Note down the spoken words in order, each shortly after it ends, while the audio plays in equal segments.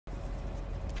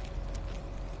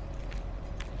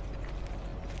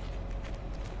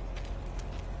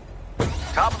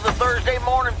Top of the Thursday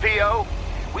morning, P.O.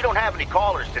 We don't have any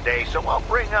callers today, so I'll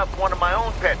bring up one of my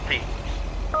own pet peeves.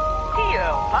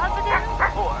 P.O. positive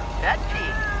or pet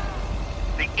peeve?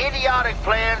 The idiotic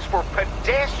plans for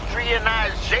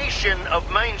pedestrianization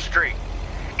of Main Street.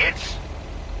 It's...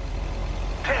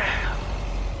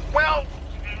 Well,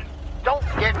 don't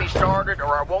get me started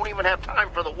or I won't even have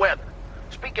time for the weather.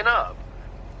 Speaking of...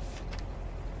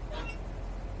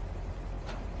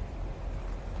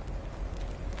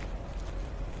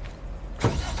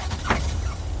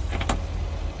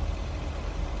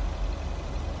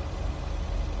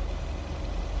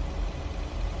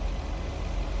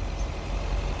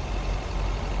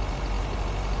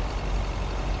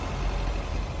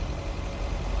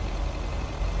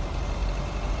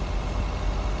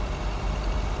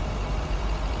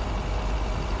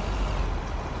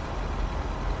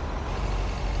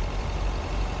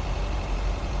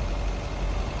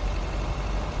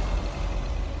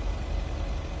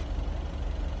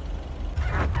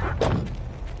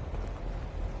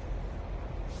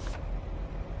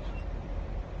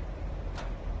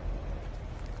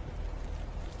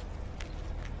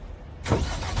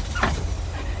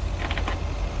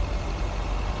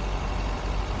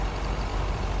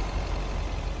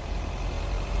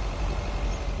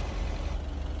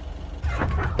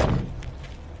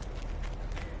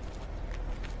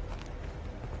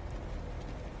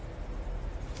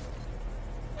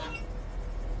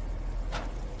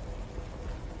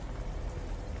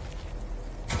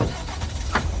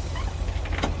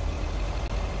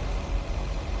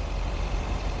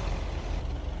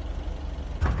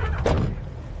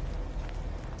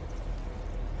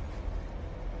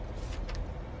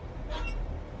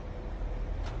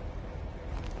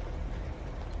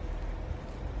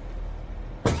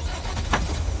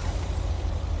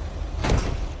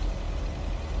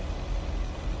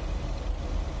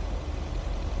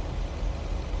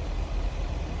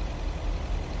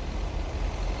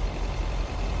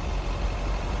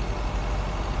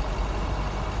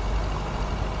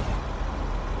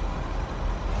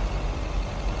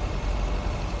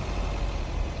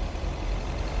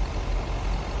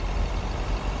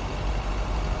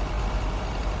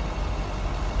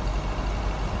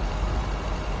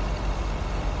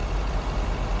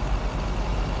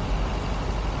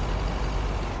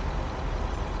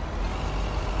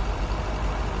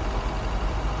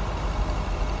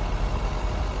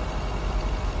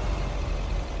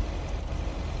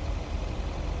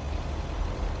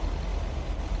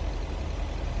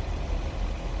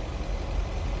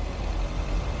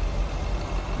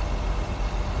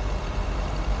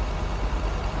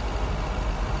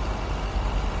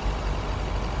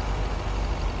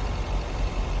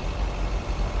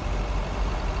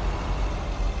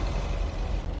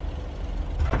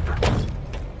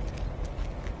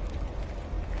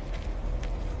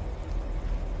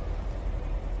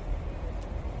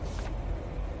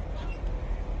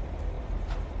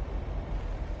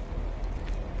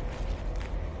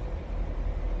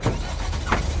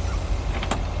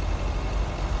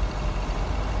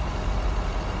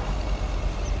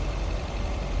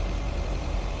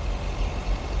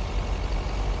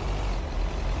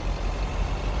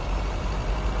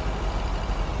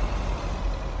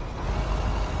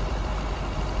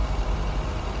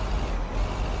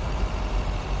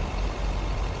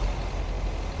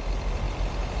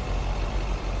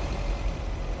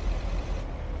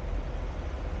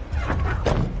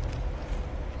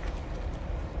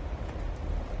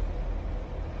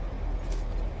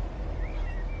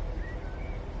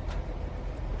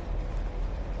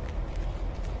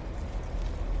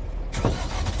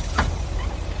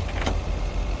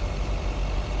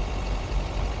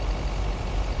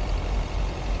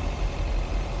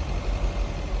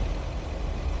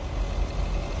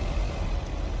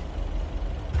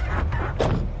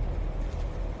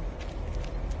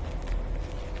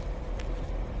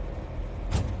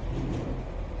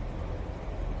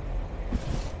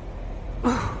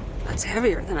 It's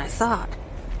heavier than I thought.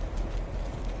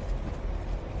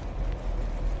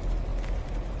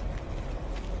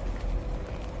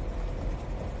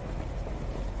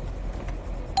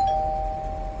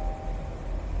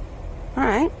 All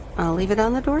right, I'll leave it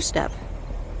on the doorstep.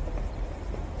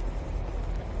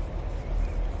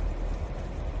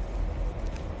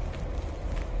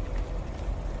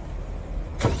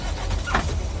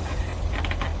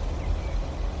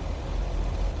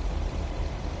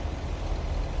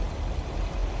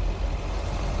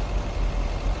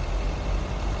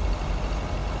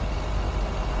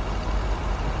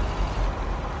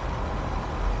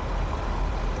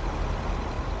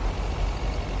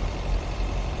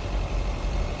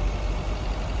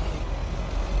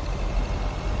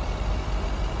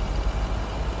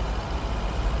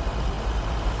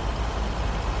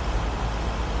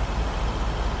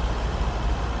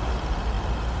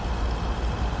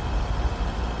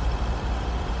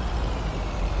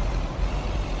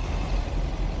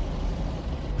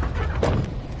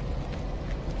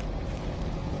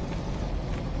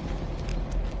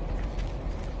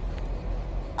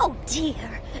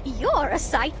 dear, you're a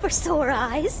sight for sore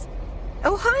eyes.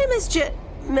 Oh, hi, Miss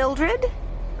Mildred.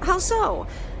 How so?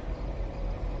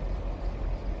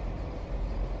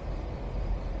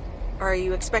 Are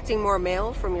you expecting more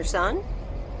mail from your son?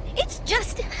 It's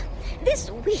just this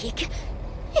week.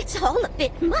 It's all a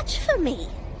bit much for me.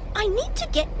 I need to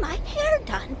get my hair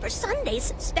done for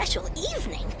Sunday's special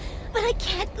evening, but I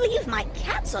can't leave my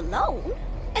cats alone.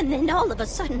 And then all of a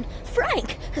sudden,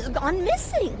 Frank has gone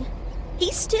missing.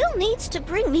 He still needs to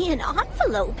bring me an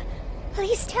envelope.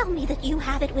 Please tell me that you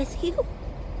have it with you.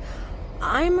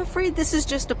 I'm afraid this is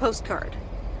just a postcard.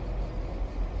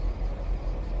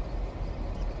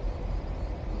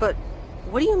 But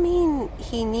what do you mean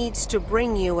he needs to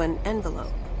bring you an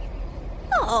envelope?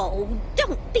 Oh,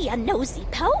 don't be a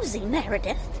nosy-posy,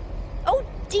 Meredith. Oh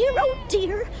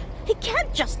dear, he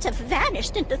can't just have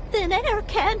vanished into thin air,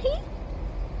 can he?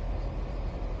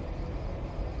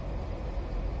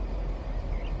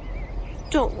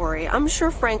 Don't worry, I'm sure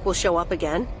Frank will show up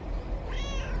again.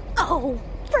 Oh,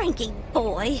 Frankie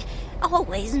boy,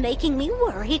 always making me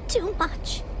worry too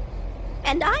much.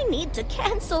 And I need to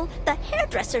cancel the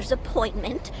hairdresser's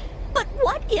appointment. But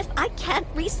what if I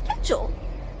can't reschedule?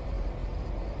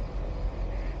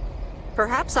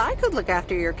 Perhaps I could look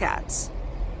after your cats.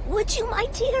 Would you, my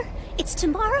dear? It's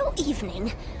tomorrow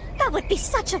evening. That would be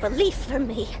such a relief for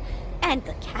me. And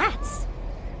the cats.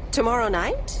 Tomorrow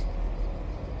night?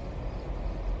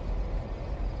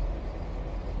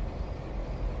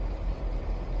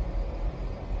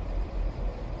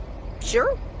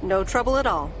 Sure, no trouble at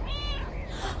all.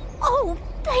 Oh,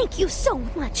 thank you so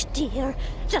much, dear.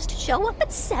 Just show up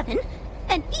at 7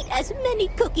 and eat as many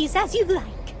cookies as you like.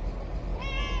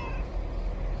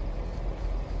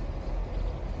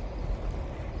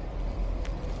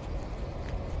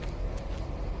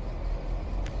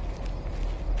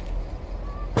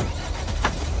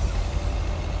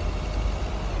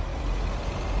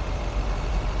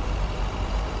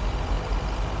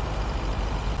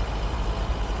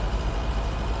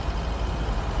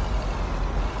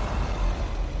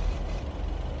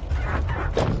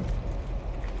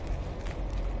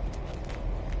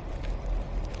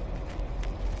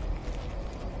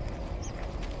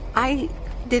 I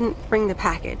didn't bring the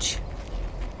package.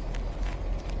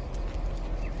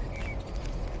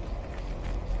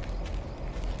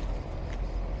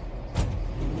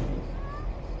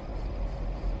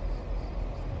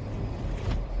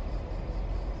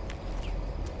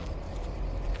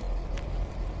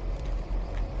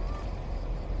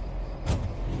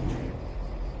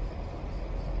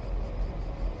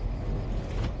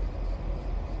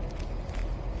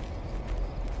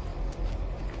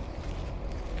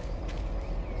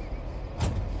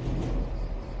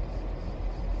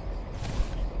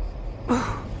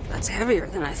 Oh, that's heavier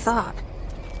than I thought.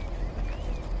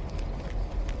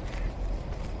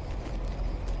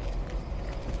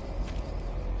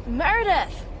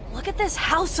 Meredith! Look at this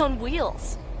house on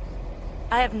wheels!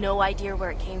 I have no idea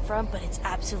where it came from, but it's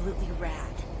absolutely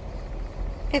rad.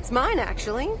 It's mine,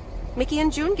 actually. Mickey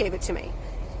and June gave it to me.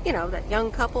 You know, that young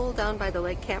couple down by the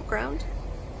lake campground.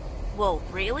 Whoa,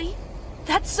 really?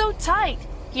 That's so tight!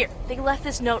 Here, they left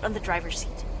this note on the driver's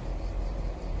seat.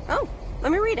 Oh,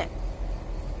 let me read it.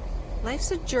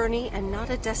 Life's a journey and not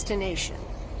a destination.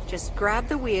 Just grab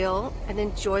the wheel and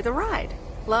enjoy the ride.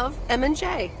 Love, M and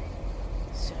J.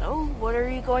 So, what are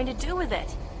you going to do with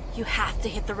it? You have to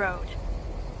hit the road.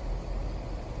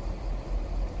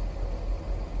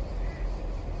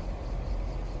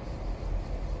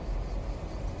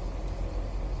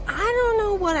 I don't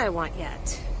know what I want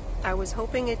yet. I was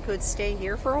hoping it could stay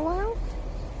here for a while.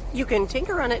 You can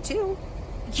tinker on it too.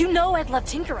 You know I'd love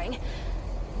tinkering,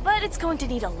 but it's going to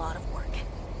need a lot of work.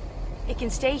 It can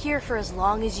stay here for as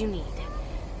long as you need.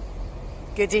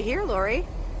 Good to hear, Lori.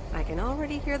 I can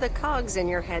already hear the cogs in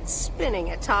your head spinning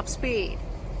at top speed.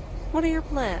 What are your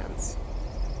plans?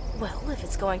 Well, if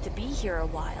it's going to be here a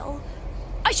while,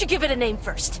 I should give it a name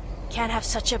first. Can't have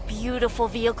such a beautiful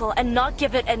vehicle and not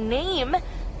give it a name.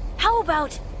 How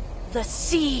about the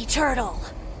sea turtle?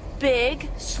 Big,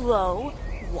 slow,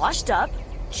 washed up,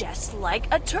 just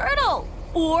like a turtle.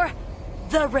 Or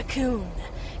the raccoon,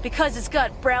 because it's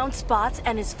got brown spots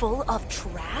and is full of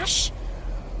trash.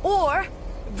 Or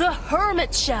the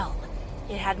hermit shell.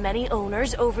 It had many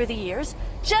owners over the years,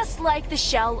 just like the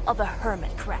shell of a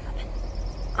hermit crab.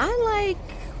 I like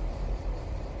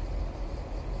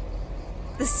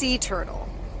the sea turtle.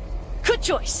 Good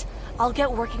choice. I'll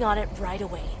get working on it right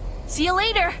away. See you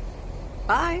later.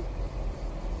 Bye.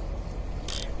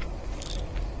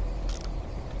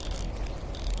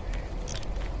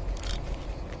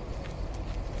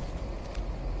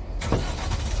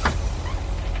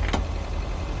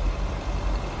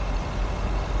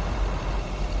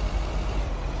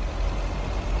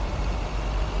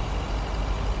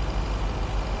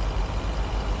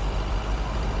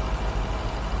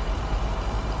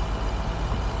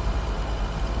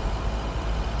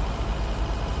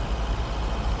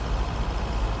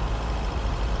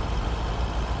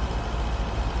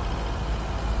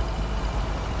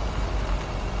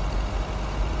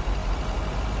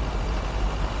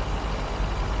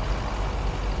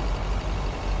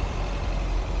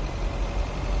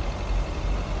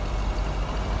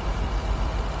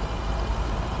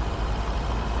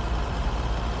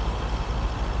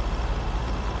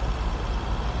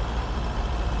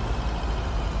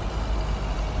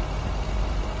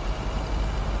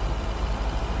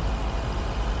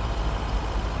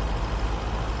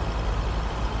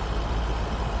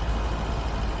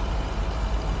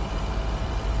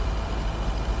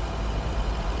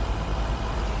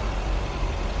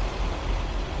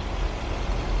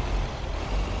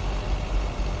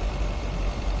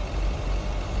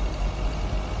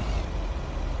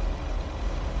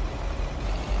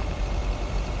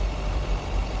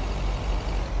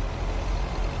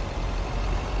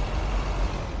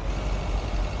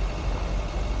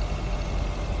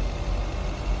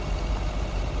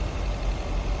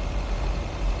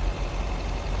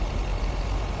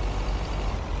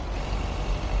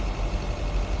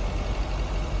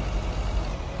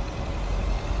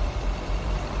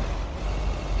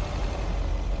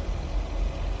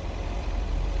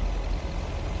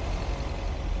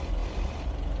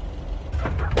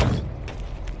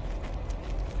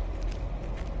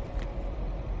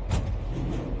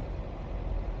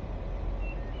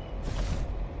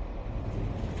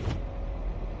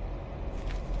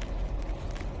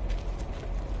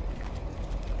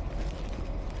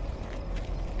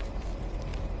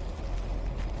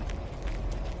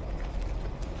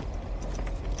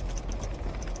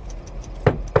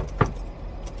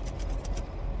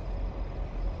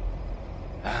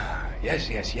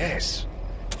 Yes.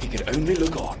 He could only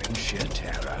look on in sheer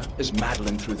terror as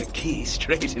Madeline threw the key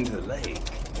straight into the lake.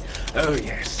 Oh,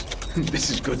 yes. This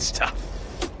is good stuff.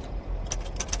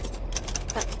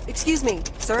 Excuse me,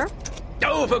 sir?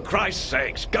 Oh, for Christ's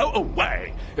sakes, go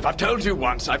away! If I've told you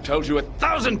once, I've told you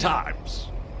 1,000 times!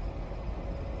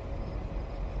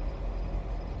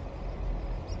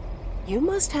 You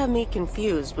must have me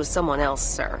confused with someone else,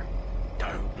 sir.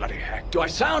 Oh, bloody heck. Do I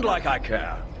sound like I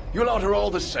care? You lot are all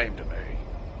the same to me.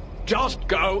 Just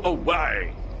go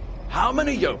away! How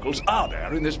many yokels are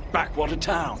there in this backwater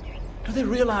town? Do they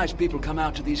realize people come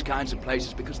out to these kinds of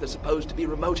places because they're supposed to be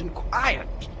remote and quiet?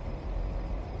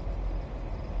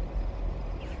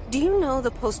 Do you know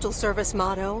the Postal Service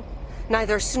motto?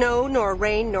 Neither snow, nor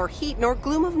rain, nor heat, nor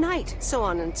gloom of night, so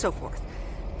on and so forth.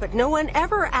 But no one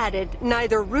ever added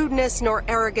neither rudeness, nor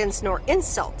arrogance, nor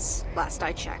insults, last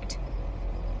I checked.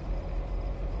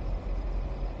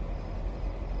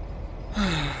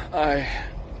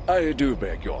 I do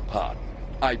beg your pardon.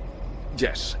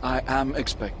 Yes, I am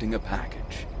expecting a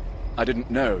package. I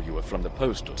didn't know you were from the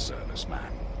Postal Service,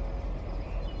 ma'am.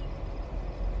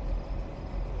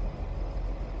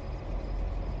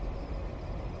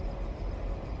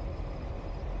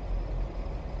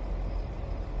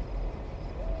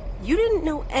 You didn't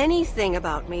know anything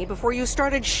about me before you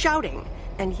started shouting,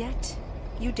 and yet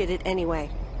you did it anyway.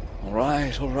 All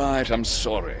right, I'm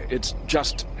sorry. It's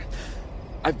just...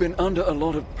 I've been under a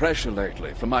lot of pressure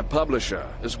lately from my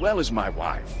publisher, as well as my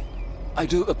wife. I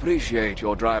do appreciate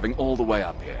your driving all the way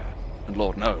up here, and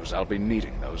Lord knows I'll be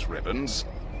needing those ribbons.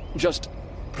 Just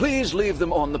please leave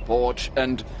them on the porch,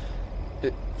 and...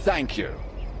 thank you.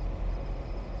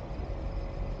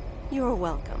 You're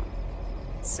welcome,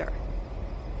 sir.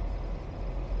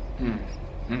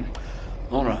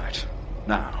 All right.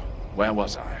 Now, where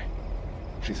was I?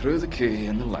 She threw the key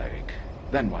in the lake.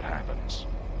 Then what happens?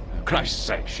 Christ's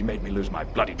sake, she made me lose my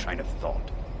bloody train of thought.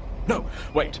 No,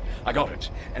 wait, I got it.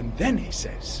 And then he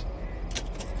says...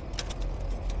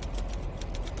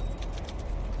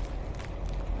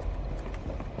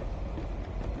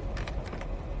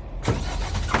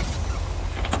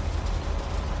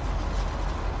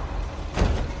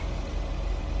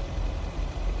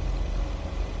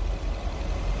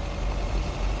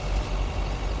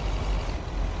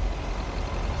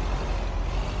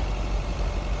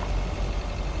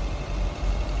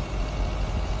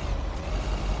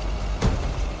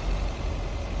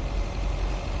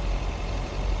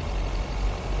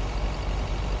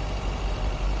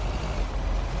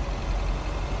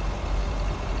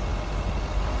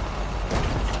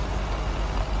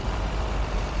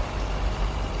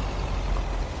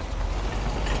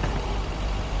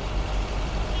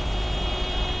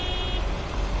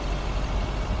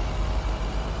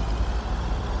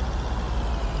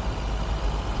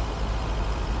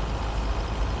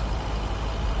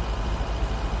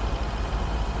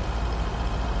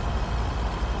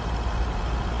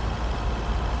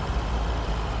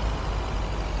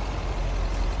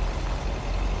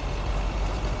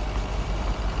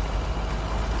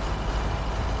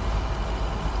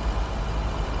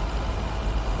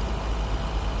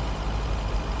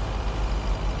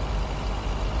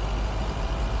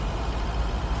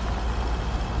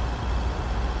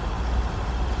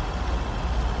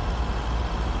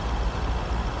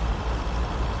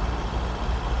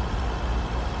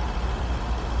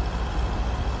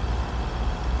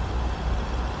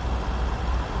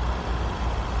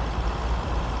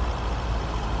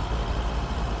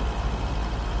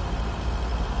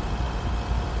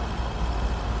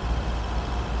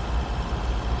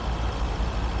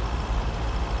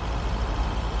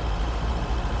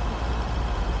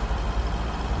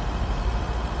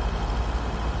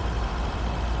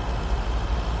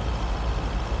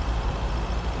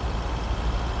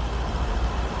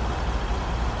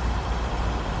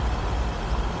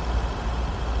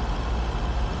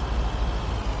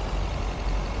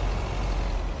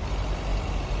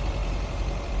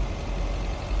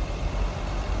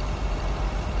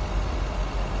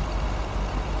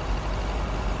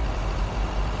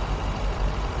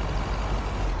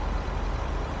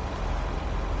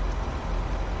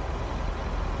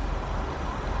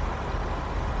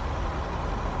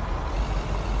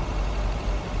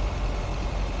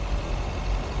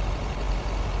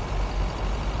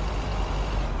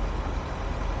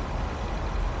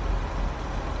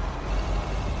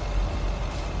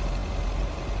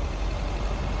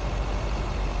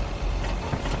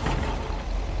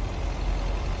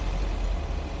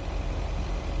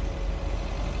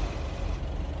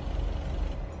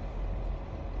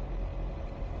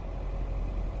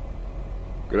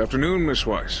 Good afternoon, Miss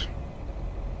Weiss.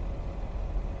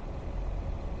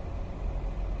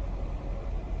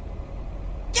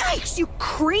 Max, you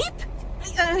creep!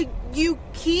 You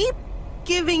keep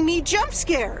giving me jump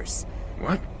scares.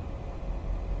 What?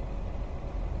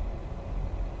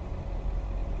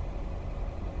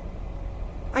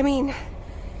 I mean,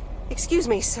 excuse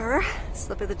me, sir.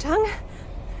 Slip of the tongue.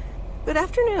 Good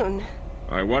afternoon.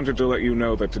 I wanted to let you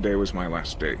know that today was my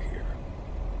last day here.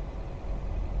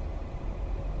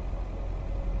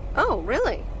 Oh,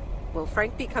 really? Will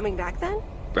Frank be coming back then?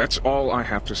 That's all I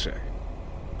have to say.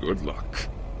 Good luck.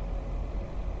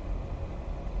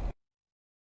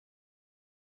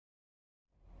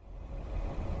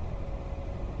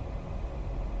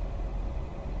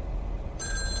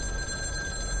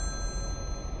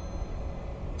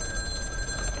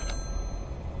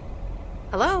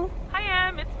 Hello? Hi,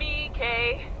 Em. It's me,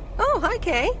 Kay. Oh, hi,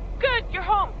 Kay. Good, you're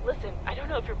home. Listen, I don't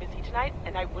know if you're busy tonight,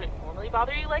 and I wouldn't normally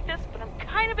bother you like this, but I'm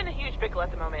kind of in a huge pickle at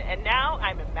the moment, and now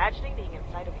I'm imagining being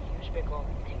inside of a huge pickle.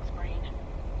 Thanks, brain.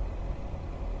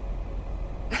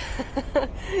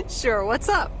 Sure, what's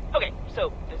up? Okay,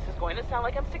 so this is going to sound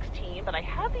like I'm 16, but I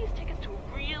have these tickets to a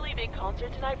really big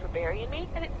concert tonight for Barry and me,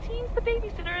 and it seems the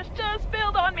babysitter has just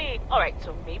bailed on me. Alright,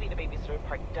 so maybe the babysitter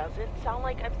part doesn't sound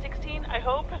like I'm 16, I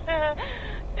hope.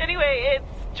 Anyway,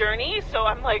 it's Journey, so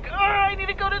I'm like, oh, I need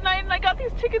to go tonight, and I got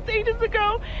these tickets ages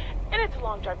ago. And it's a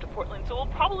long drive to Portland, so we'll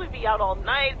probably be out all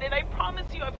night, and I promise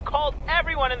you I've called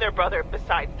everyone and their brother.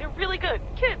 Besides, they're really good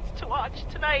kids to watch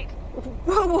tonight.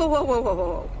 Whoa, whoa, whoa, whoa, whoa,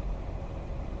 whoa.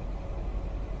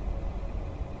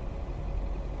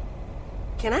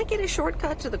 Can I get a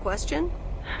shortcut to the question?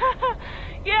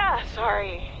 Yeah,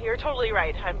 sorry. You're totally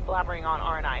right. I'm blabbering on,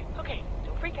 aren't I? Okay,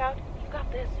 don't freak out. You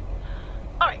got this.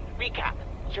 Alright, recap.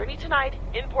 Journey tonight,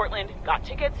 in Portland, got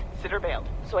tickets, sitter bailed.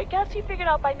 So I guess you figured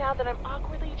out by now that I'm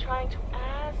awkwardly trying to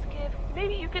ask if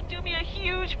maybe you could do me a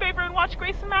huge favor and watch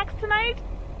Grace and Max tonight?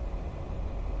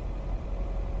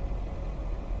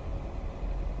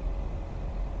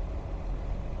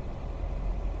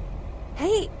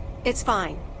 Hey, it's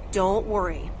fine. Don't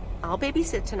worry. I'll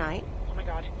babysit tonight. Oh my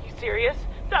god, you serious?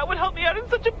 That would help me out in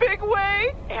such a big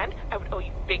way! And I would owe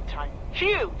you big time.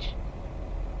 Huge!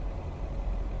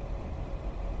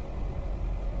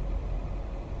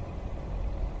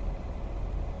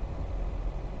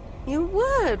 You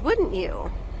would, wouldn't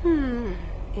you?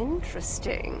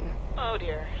 Interesting. Oh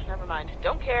dear, never mind.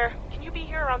 Don't care. Can you be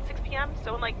here around 6 p.m.,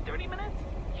 so in like 30 minutes?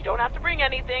 You don't have to bring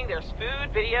anything. There's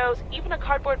food, videos, even a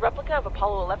cardboard replica of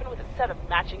Apollo 11 with a set of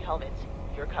matching helmets.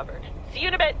 You're covered. See you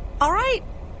in a bit. All right.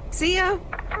 See ya.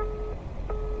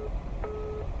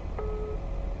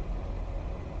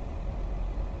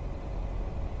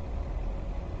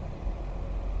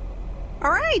 All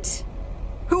right.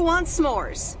 Who wants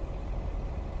s'mores?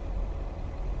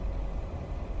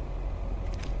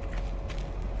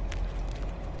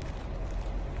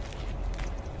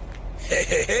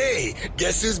 Hey,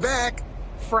 guess who's back?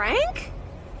 Frank?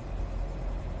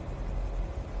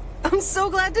 I'm so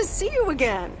glad to see you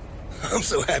again. I'm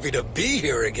so happy to be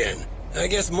here again. I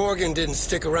guess Morgan didn't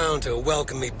stick around to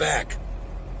welcome me back.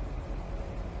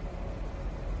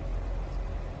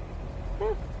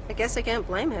 I guess I can't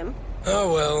blame him.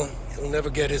 Oh well, he'll never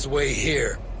get his way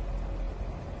here.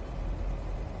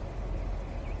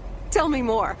 Tell me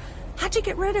more. How'd you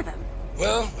get rid of him?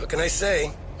 Well, what can I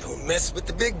say? Don't mess with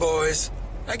the big boys.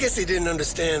 I guess he didn't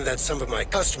understand that some of my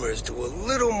customers do a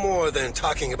little more than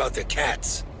talking about their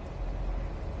cats.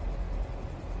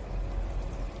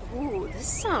 Ooh, this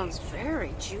sounds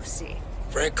very juicy.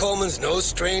 Frank Coleman's no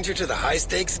stranger to the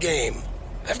high-stakes game.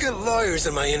 I've got lawyers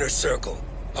in my inner circle.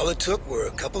 All it took were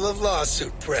a couple of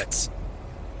lawsuit threats.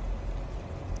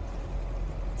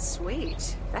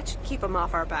 Sweet. That should keep him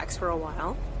off our backs for a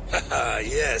while. Haha,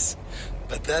 yes.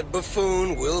 But that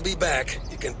buffoon will be back.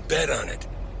 You can bet on it.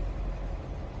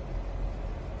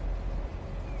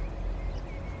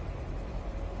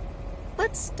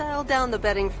 Let's dial down the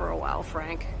betting for a while,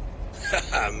 Frank.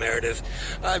 Haha, Meredith.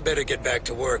 I better get back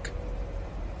to work.